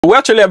We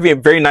actually have a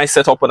very nice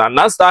setup on our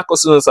NASDAQ,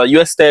 also known as our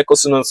US Tech,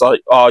 also known as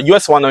our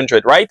US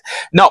 100, right?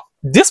 Now,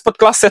 this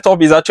particular setup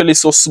is actually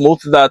so smooth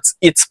that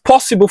it's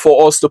possible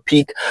for us to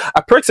pick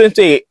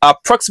approximately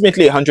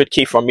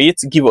 100K from it,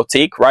 give or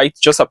take, right?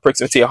 Just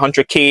approximately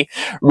 100K,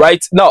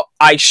 right? Now,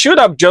 I should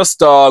have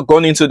just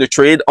gone into the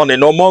trade on a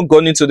normal,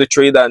 gone into the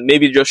trade and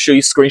maybe just show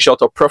you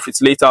screenshot of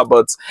profits later,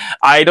 but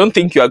I don't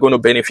think you are going to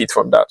benefit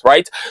from that,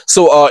 right?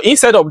 So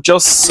instead of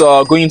just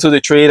going into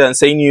the trade and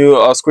saying you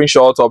a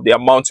screenshot of the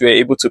amount we were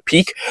able to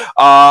pick,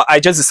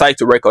 I just decided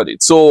to record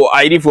it. So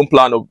I didn't even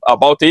plan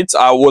about it.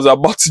 I was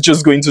about to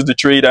just go into the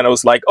trade and I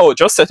was like, oh,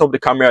 just set up the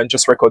camera and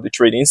just record the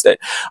trade instead.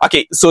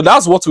 Okay, so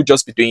that's what we'll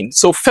just be doing.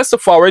 So first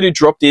of all, I already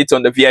dropped it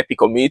on the VIP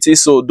community.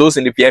 So those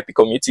in the VIP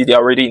community, they're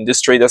already in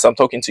this trade as I'm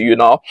talking to you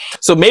now.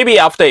 So maybe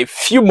after a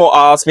few more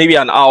hours, maybe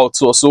an hour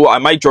or so, I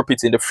might drop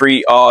it in the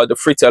free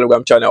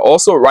Telegram channel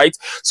also, right?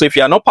 So if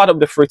you are not part of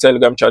the free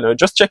Telegram channel,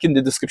 just check in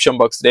the description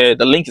box there.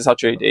 The link is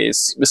actually there.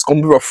 It's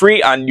completely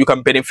free and you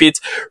can benefit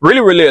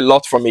really a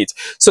lot from it.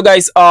 So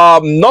guys,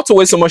 not to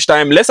waste so much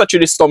time, let's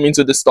actually storm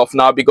into this stuff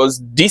now,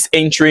 because this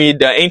entry,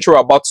 the entry we're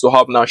about to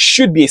have now,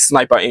 should be a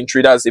sniper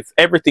entry. That's if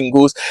everything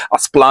goes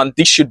as planned,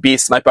 this should be a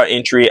sniper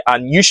entry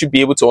and you should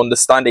be able to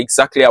understand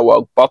exactly how we're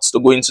about to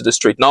go into the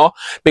trade now,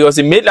 because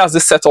immediately as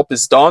this setup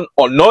is done,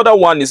 another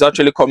one is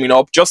actually coming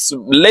up. Just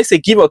let's say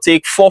give or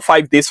take 4 or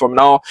 5 days from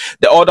now,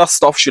 the other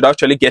stuff should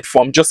actually get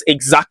formed, just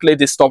exactly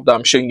the stuff that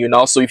I'm showing you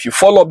now. So if you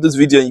follow up this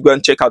video and you go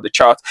and check out the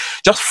chart,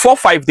 just 4 or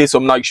 5 days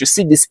from now, you should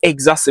see this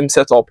exact same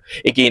setup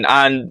again.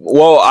 And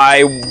well,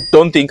 I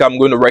don't think I'm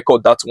going to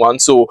record that one,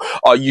 so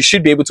you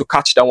should be able to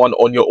catch that one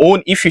on your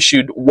own if you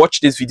should watch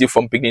this video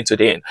from beginning to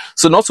the end.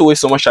 So not to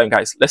waste so much time,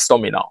 guys, let's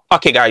start me now.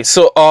 Okay guys,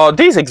 so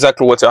this is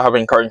exactly what we're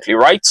having currently,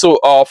 right? So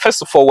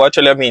first of all, we're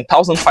actually having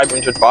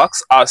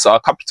 $1,500 as our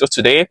capital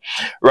today,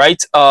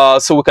 right?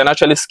 So we can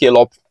actually scale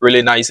up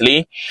really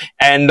nicely,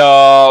 and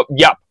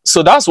yeah,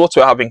 so that's what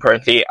we're having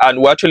currently,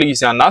 and we're actually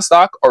using a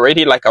NASDAQ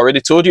already, like I already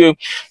told you.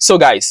 So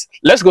guys,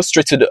 let's go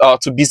straight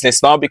to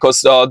business now,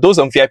 because those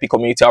on VIP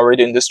community are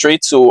already in the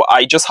trade, so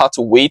I just had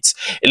to wait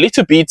a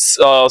little bit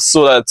so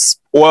that,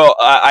 well,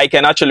 I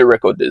can actually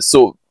record this.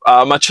 So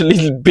I'm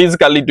actually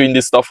basically doing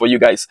this stuff for you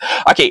guys.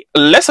 Okay,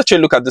 let's actually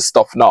look at this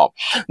stuff now.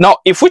 Now,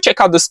 if we check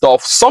out this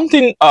stuff,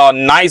 something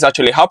nice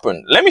actually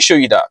happened. Let me show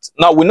you that.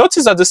 Now, we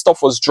notice that this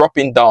stuff was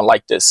dropping down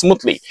like this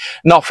smoothly.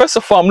 Now, first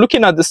of all, I'm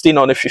looking at this thing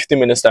on a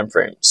 15-minute time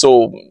frame.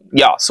 So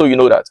yeah, so you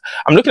know that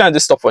I'm looking at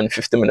this stuff on a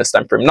 15-minute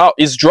time frame. Now,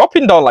 it's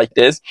dropping down like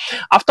this,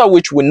 after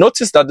which we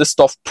notice that this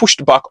stuff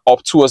pushed back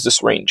up towards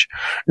this range.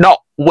 Now,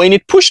 when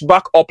it pushed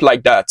back up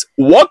like that,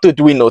 what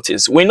did we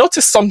notice? We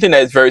noticed something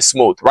that is very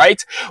smooth,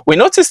 right? We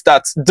noticed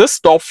that this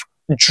stuff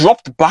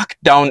dropped back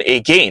down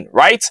again,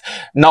 right?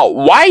 Now,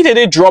 why did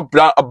it drop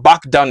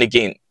back down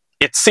again?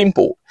 It's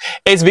simple.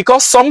 It's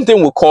because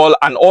something we call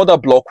an order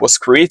block was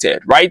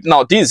created, right?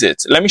 Now, this is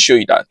it. Let me show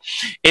you that.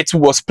 It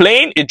was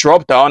playing, it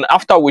dropped down,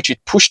 after which it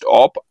pushed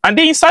up, and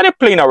then it started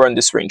playing around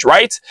this range,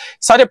 right?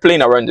 Started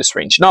playing around this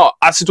range. Now,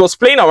 as it was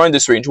playing around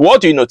this range,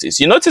 what do you notice?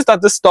 You notice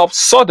that this stuff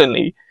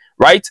suddenly,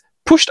 right,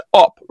 pushed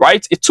up,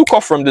 right? It took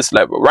off from this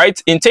level,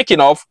 right? In taking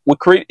off,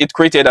 it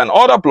created an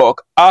order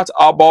block at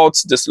about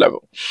this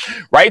level,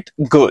 right?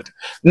 Good.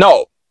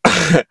 Now,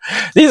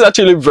 this is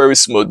actually very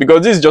smooth,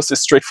 because this is just a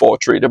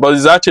straightforward trade, but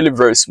it's actually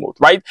very smooth,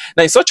 right?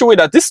 Now, in such a way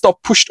that this stuff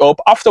pushed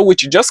up, after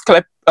which it just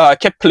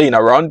kept playing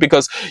around,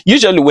 because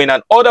usually when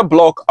an order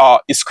block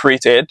is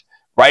created,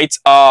 right,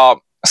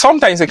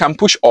 sometimes it can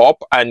push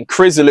up and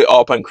crazily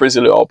up,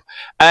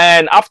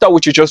 and after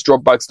which you just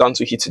drop back down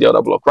to hit the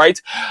other block, right?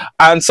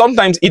 And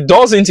sometimes it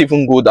doesn't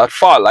even go that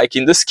far. Like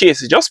in this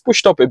case, it just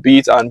pushed up a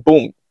bit and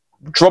boom,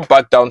 drop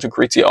back down to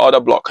create the other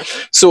block.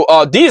 So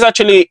this is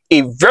actually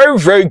a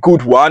very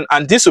good one,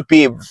 and this would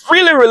be a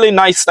really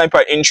nice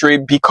sniper entry,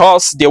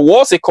 because there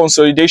was a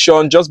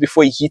consolidation just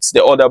before it hits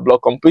the other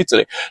block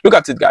completely. Look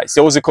at it, guys.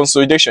 There was a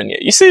consolidation here.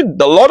 You see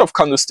a lot of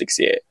candlesticks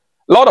here.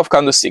 Lot of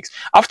candlesticks,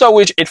 after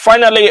which it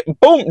finally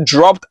boom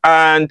dropped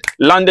and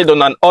landed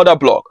on an order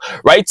block,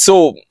 right?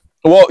 So,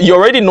 well, you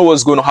already know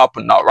what's going to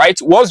happen now, right?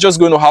 What's just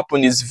going to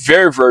happen is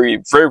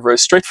very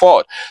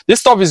straightforward.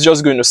 This stuff is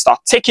just going to start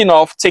taking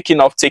off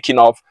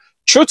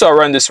through to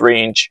around this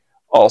range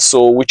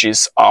also, which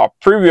is our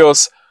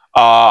previous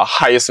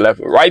highest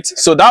level, right?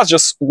 So that's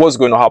just what's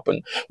going to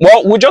happen.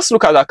 Well, we just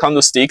look at our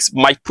candlesticks,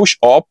 might push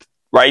up,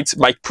 right?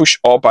 Might push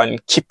up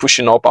and keep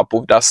pushing up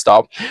above that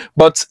stuff,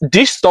 but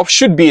this stuff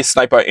should be a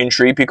sniper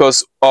entry,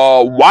 because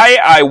why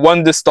I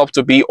want this stuff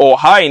to be, or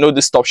how I know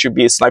this stuff should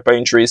be a sniper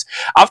entry is,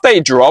 after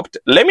it dropped,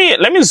 let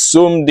me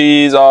zoom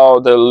these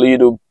out a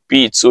little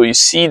bit so you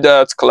see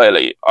that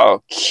clearly.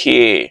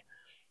 Okay,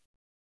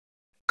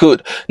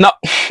 good. Now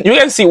you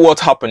can see what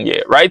happened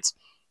here, right?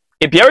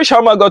 A bearish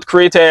hammer got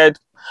created.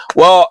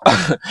 Well,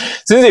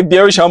 since a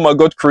bearish hammer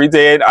got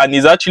created and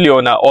is actually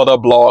on an order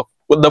block,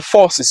 the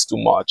force is too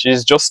much.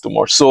 It's just too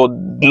much. So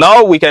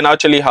now we can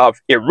actually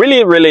have a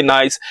really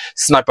nice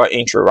sniper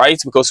entry, right?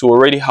 Because we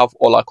already have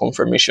all our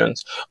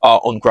confirmations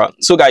on ground.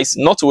 So guys,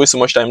 not to waste so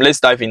much time, let's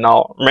dive in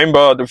now.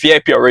 Remember, the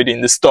VIP already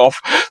in the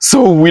stuff,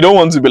 so we don't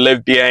want to be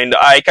left behind.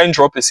 I can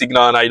drop a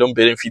signal and I don't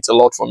benefit a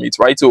lot from it,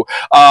 right? So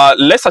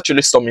let's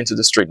actually storm into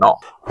the street now.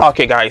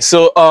 Okay guys,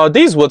 so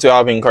this is what we're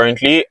having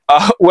currently.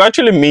 We're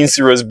actually mean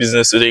serious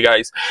business today,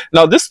 guys.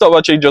 Now this stuff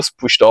actually just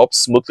pushed up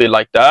smoothly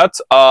like that.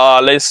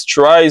 Let's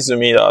try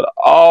zooming that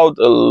out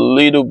a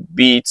little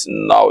bit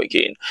now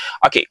again.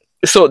 Okay,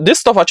 so this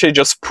stuff actually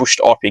just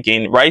pushed up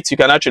again, right? You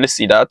can actually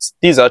see that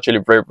this is actually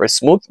very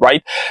smooth,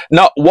 right?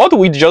 Now what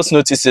we just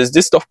noticed is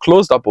this stuff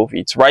closed above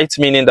it, right?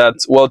 Meaning that,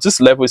 well,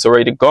 this level is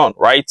already gone,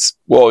 right?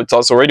 Well, it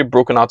has already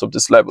broken out of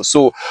this level.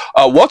 So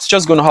what's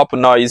just going to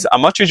happen now is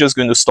I'm actually just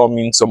going to storm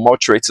in some more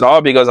trades now,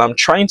 because I'm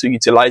trying to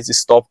utilize this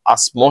stuff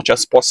as much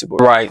as possible,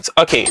 right?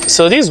 Okay,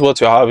 so this is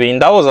what we're having.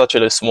 That was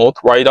actually smooth,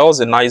 right? That was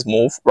a nice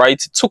move,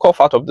 right? It took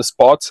off out of the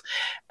spot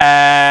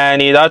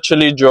and it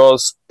actually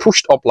just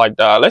pushed up like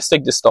that. Let's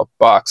take this stuff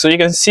back so you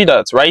can see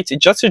that, right? It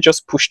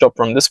just pushed up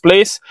from this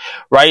place,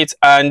 right?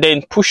 And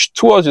then pushed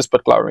towards this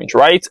particular range,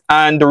 right?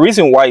 And the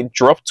reason why it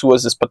dropped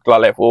towards this particular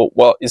level,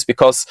 well, is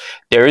because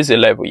there is a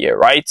level here,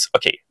 right?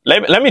 Okay,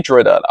 let me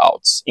draw that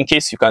out in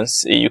case you can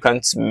see, you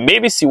can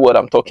maybe see what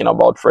I'm talking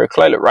about very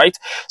clearly, right?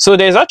 So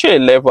there's actually a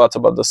level at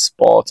about the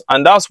spot,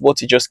 and that's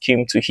what it just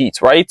came to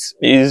hit, right?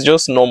 It's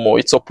just normal.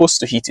 It's supposed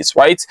to hit it,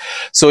 right?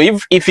 So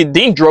if it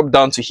didn't drop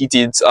down to hit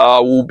it,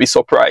 we'll be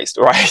surprised,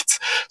 right?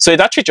 So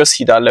it actually just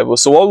hit that level.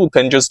 So what we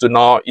can just do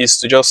now is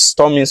to just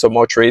storm in some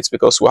more trades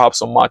because we have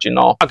some margin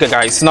now. Okay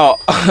guys, now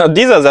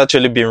this has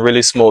actually been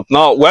really smooth.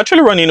 Now we're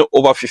actually running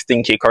over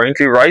 15k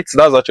currently, right? So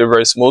that's actually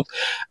very smooth,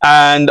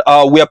 and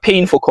we are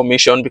paying for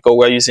commission because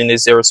we're using a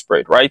zero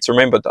spread, right?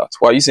 Remember that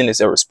we're using a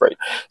zero spread.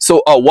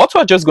 So what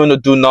we're just going to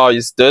do now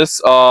is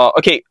this.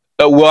 Okay,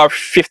 we are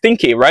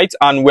 15k, right?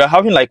 And we're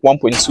having like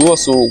 1.2 or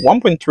so,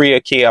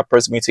 1.3k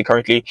approximately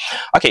currently.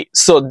 Okay,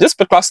 so this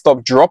particular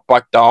stop dropped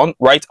back down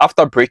right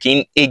after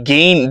breaking.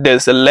 Again,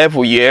 there's a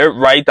level here,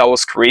 right, that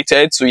was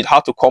created, so it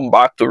had to come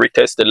back to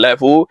retest the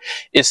level.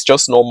 It's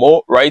just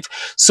normal, right?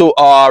 So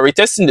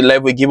retesting the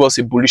level give us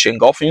a bullish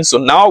engulfing. So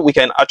now we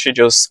can actually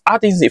just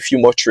add in a few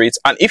more trades,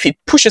 and if it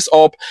pushes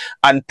up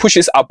and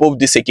pushes above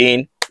this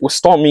again, we'll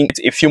storm in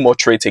a few more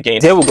trades again.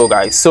 There we go,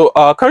 guys. So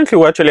currently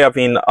we're actually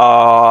having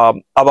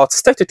about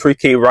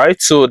 33k, right?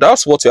 So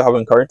that's what we're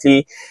having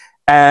currently,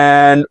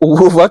 and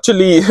we've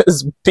actually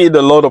paid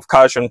a lot of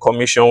cash on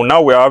commission.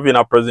 Now we're having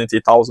approximately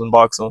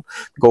 $1,000 on,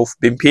 because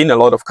we've been paying a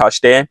lot of cash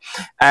there.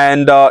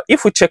 And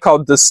if we check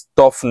out this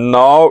stuff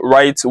now,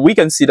 right, we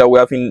can see that we're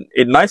having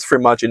a nice free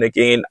margin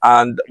again,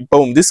 and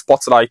boom, this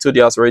spot that I told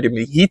you has already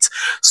been hit.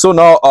 So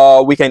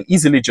now we can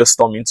easily just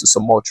storm into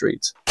some more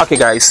trades. Okay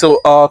guys, so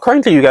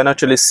currently you can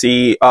actually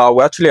see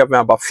we're actually having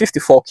about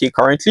 54k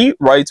currently,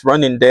 right,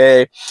 running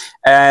there,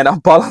 and our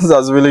balance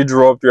has really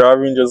dropped. We're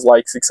having just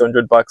like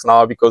 $600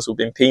 now because we've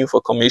been paying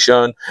for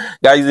commission.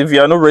 Guys, if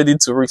you are not ready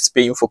to risk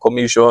paying for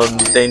commission,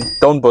 then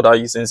don't bother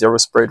using zero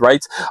spread,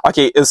 right?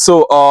 Okay,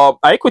 so our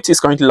equity is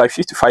currently like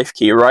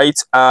 55k, right?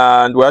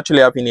 And we're actually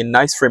having a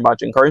nice free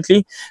margin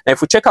currently. And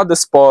if we check out the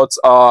spots,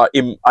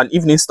 an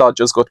evening star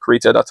just got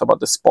created at about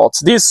the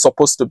spots. This is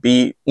supposed to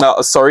be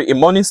sorry, a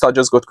morning star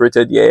just got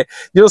created here.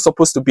 This was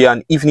supposed to be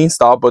an evening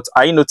star, but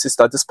I noticed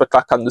that this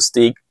particular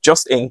candlestick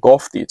just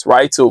engulfed it,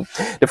 right? So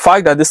the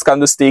fact that this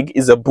candlestick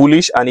is a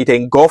bullish and it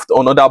engulfed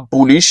another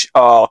bullish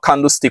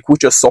candlestick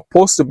which is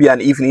supposed to be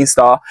an evening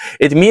star,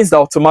 it means that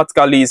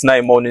automatically it's not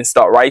a morning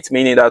star, right?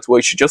 Meaning that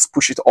we should just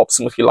push it up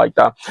smoothly like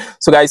that.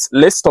 So guys,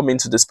 let's storm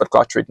into this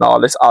particular trade now.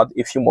 Let's add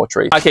a few more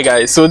trades. Okay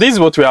guys, so this is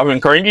what we're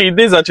having currently.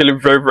 This is actually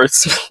very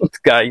smooth,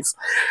 guys.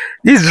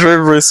 This is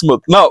very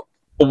smooth. Now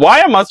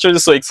why I'm actually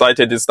so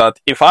excited is that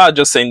if I had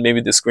just sent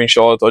maybe the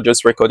screenshot or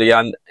just recorded it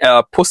and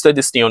posted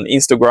this thing on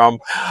Instagram,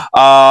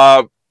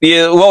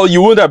 yeah, well,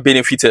 you would have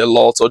benefited a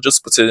lot, or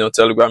just put it on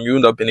Telegram, you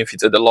would have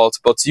benefited a lot.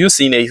 But you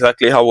seeing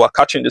exactly how we're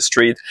catching the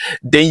trade,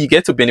 then you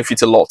get to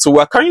benefit a lot. So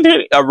we're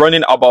currently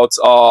running about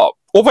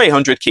over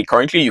 100k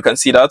currently. You can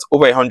see that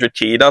over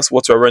 100k. That's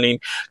what we're running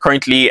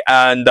currently,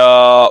 and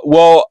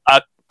well,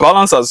 at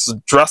balance has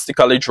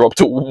drastically dropped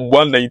to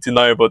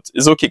 199, but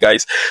it's okay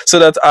guys. So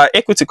that our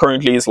equity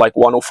currently is like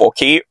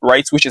 104k,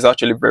 right, which is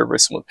actually very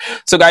smooth.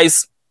 So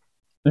guys,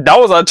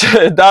 that's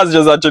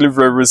just actually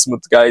very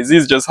smooth, guys.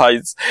 This is just how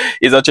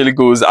it actually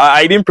goes.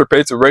 I didn't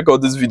prepare to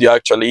record this video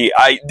actually.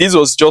 This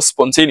was just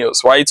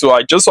spontaneous, right? So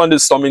I just wanted to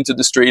storm into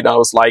the street and I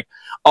was like,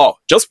 oh,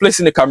 just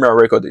placing the camera and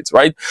record it,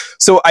 right?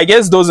 So I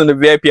guess those in the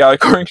VIP are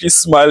currently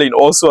smiling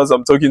also as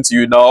I'm talking to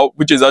you now,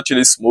 which is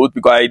actually smooth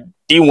because I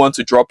didn't want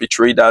to drop a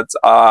trade that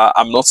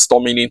I'm not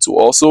storming into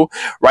also,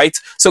 right?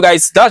 So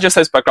guys, that's just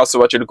how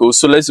Backtesting actually goes.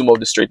 So let's zoom out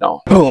the trade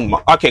now. Boom.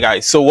 Okay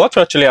guys, so what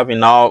we're actually having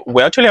now,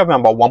 we're actually having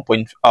about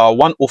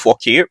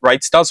 1.104k,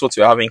 right? That's what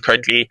we're having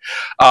currently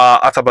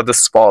at about the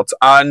spot.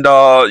 And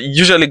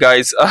usually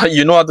guys,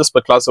 you know how this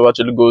Backtesting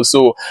actually goes.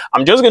 So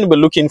I'm just going to be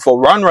looking for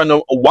one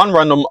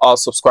random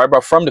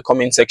subscriber from the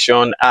comment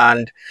section,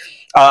 and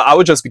I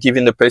would just be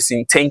giving the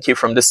person 10K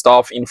from the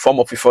staff in form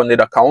of a funded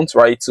account,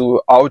 right?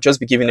 So I would just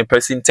be giving the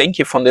person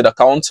 10K funded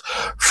account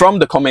from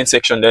the comment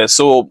section there.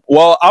 So,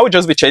 well, I would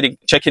just be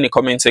checking the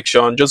comment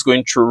section, just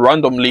going through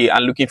randomly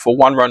and looking for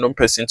one random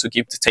person to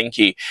give the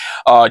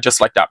 10K, just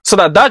like that. So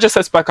that just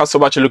sets back us so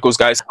much, look,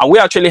 guys. And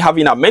we're actually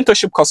having a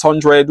mentorship course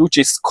 100, which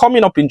is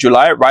coming up in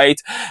July, right?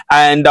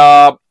 And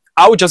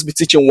I would just be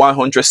teaching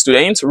 100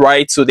 students,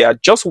 right? So there are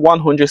just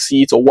 100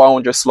 seats or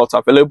 100 slots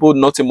available,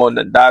 nothing more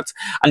than that.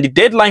 And the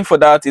deadline for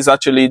that is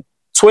actually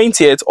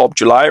 20th of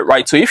July,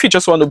 right? So if you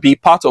just want to be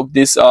part of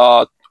this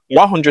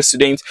 100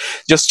 students,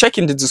 just check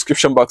in the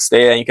description box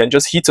there and you can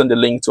just hit on the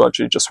link to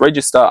actually just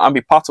register and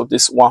be part of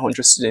this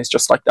 100 students,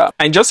 just like that.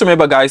 And just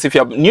remember, guys, if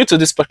you're new to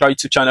this particular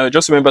YouTube channel,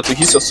 just remember to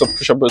hit the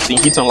subscription button,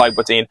 hit on like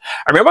button, and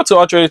remember to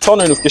actually turn on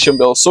the notification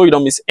bell so you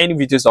don't miss any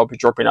videos that I'll be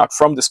dropping out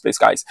from this place,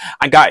 guys.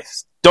 And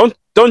guys, don't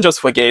just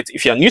forget,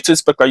 if you're new to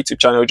this particular YouTube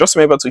channel, just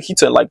remember to hit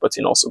the like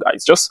button also,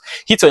 guys. Just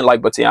hit the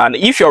like button. And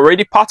if you're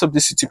already part of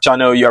this YouTube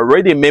channel, you're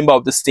already a member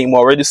of this team,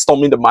 already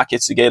storming the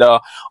market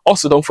together,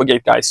 also don't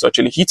forget, guys, to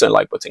actually hit the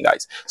like button,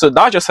 guys. So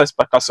that just has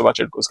back us so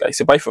much, it goes, guys.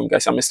 So bye from me,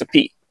 guys. I'm Mr.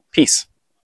 P. Peace.